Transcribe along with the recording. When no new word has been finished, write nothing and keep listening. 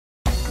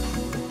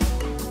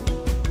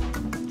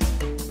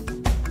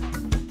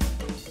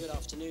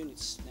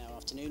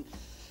afternoon.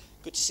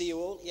 Good to see you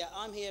all. Yeah,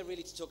 I'm here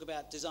really to talk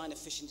about design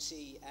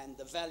efficiency and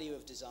the value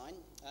of design.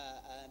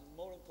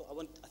 More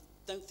important, I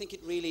don't think it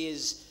really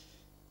is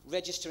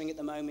registering at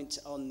the moment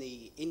on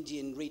the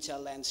Indian retail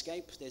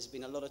landscape. There's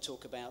been a lot of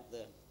talk about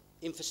the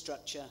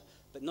infrastructure,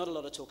 but not a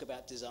lot of talk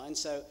about design.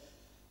 So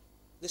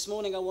this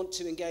morning I want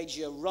to engage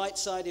your right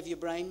side of your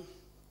brain,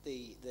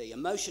 the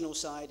emotional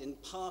side, and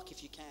park,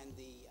 if you can,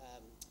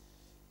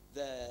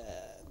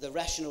 the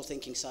rational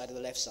thinking side of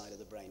the left side of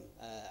the brain.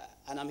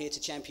 And I'm here to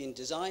champion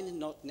design,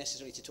 not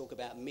necessarily to talk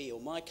about me or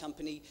my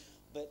company,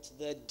 but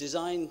the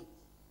design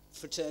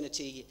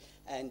fraternity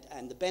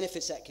and the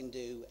benefits that can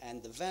do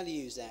and the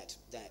values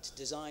that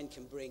design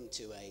can bring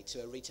to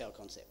a retail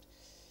concept.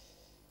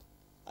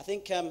 I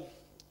think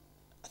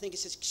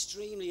it's an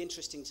extremely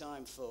interesting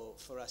time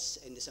for us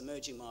in this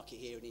emerging market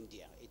here in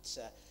India. It's,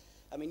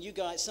 I mean, you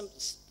guys,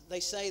 they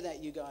say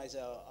that you guys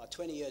are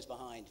 20 years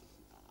behind.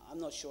 I'm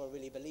not sure I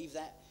really believe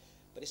that,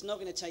 but it's not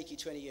going to take you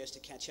 20 years to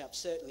catch up.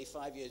 Certainly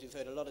 5 years. We've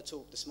heard a lot of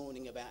talk this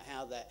morning about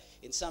how that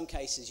in some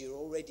cases you're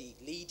already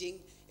leading,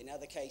 in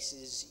other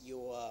cases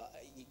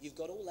you've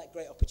got all that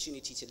great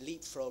opportunity to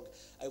leapfrog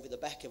over the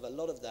back of a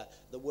lot of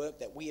the work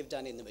that we have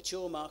done in the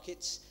mature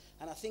markets.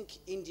 And I think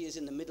India is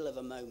in the middle of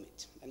a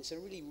moment, and it's a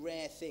really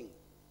rare thing.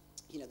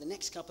 You know, the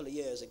next couple of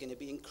years are going to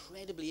be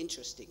incredibly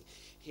interesting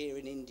here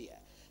in India.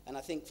 And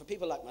I think for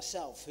people like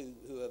myself,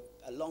 who are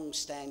a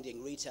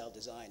long-standing retail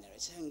designer,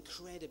 it's an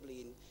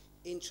incredibly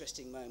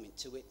interesting moment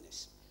to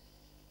witness.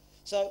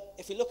 So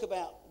if we look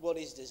about what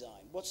is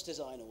design, what's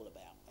design all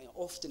about? I'm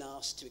often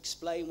asked to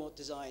explain what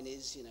design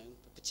is, you know,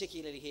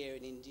 particularly here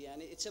in India,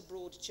 and it's a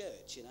broad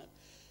church, you know.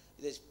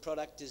 There's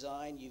product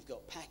design, you've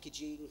got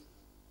packaging,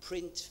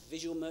 print,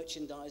 visual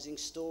merchandising,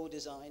 store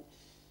design.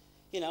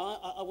 You know,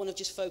 I want to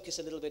just focus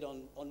a little bit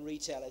on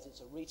retail, as it's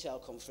a retail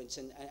conference,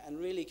 and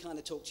really kind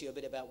of talk to you a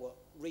bit about what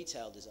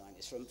retail design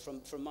is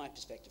from my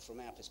perspective, from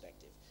our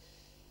perspective.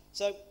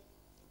 So,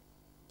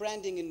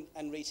 branding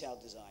and retail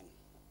design.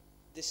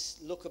 This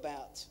look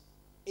about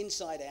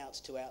inside out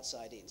to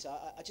outside in. So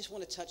I just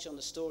want to touch on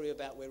the story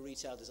about where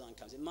retail design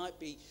comes. It might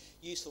be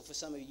useful for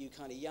some of you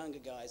kind of younger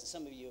guys, and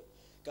some of you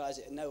guys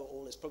that know it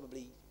all, it's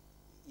probably,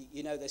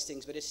 you know those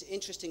things, but it's an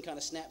interesting kind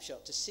of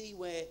snapshot to see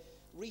where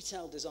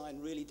retail design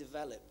really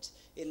developed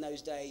in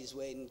those days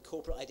when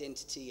corporate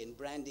identity and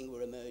branding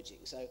were emerging.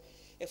 So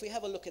if we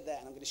have a look at that,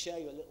 and I'm going to show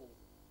you a little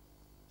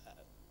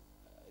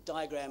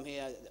diagram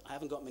here. I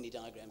haven't got many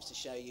diagrams to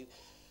show you,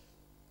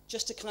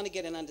 just to kind of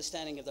get an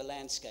understanding of the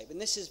landscape. And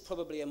this is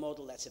probably a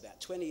model that's about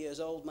 20 years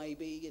old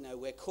maybe, you know,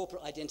 where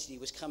corporate identity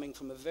was coming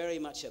from a very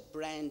much a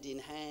brand in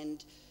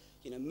hand,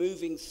 you know,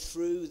 moving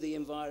through the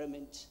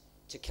environment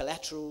to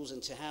collaterals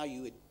and to how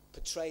you would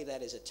portray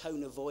that as a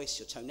tone of voice,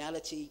 your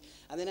tonality,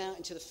 and then out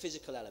into the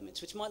physical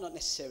elements, which might not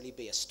necessarily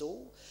be a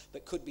stall,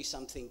 but could be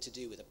something to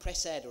do with a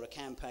press ad or a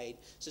campaign.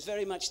 So it's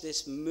very much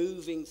this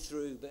moving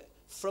through, but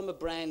from a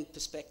brand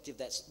perspective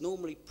that's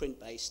normally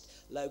print-based,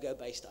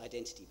 logo-based,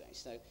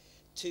 identity-based. So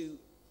to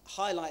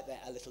highlight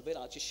that a little bit,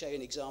 I'll just show you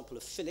an example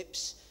of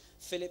Phillips.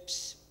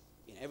 Phillips,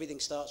 you know, everything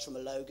starts from a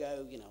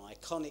logo, you know,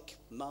 iconic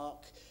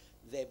mark.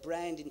 Their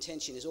brand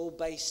intention is all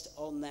based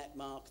on that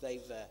mark.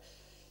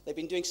 They've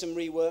been doing some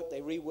rework.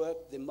 They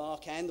reworked the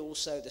mark and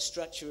also the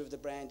structure of the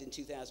brand in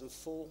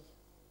 2004.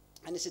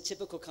 And it's a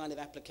typical kind of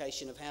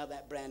application of how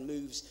that brand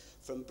moves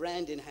from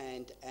brand in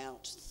hand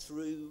out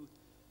through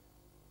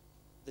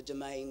the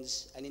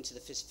domains and into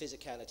the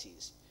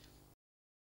physicalities.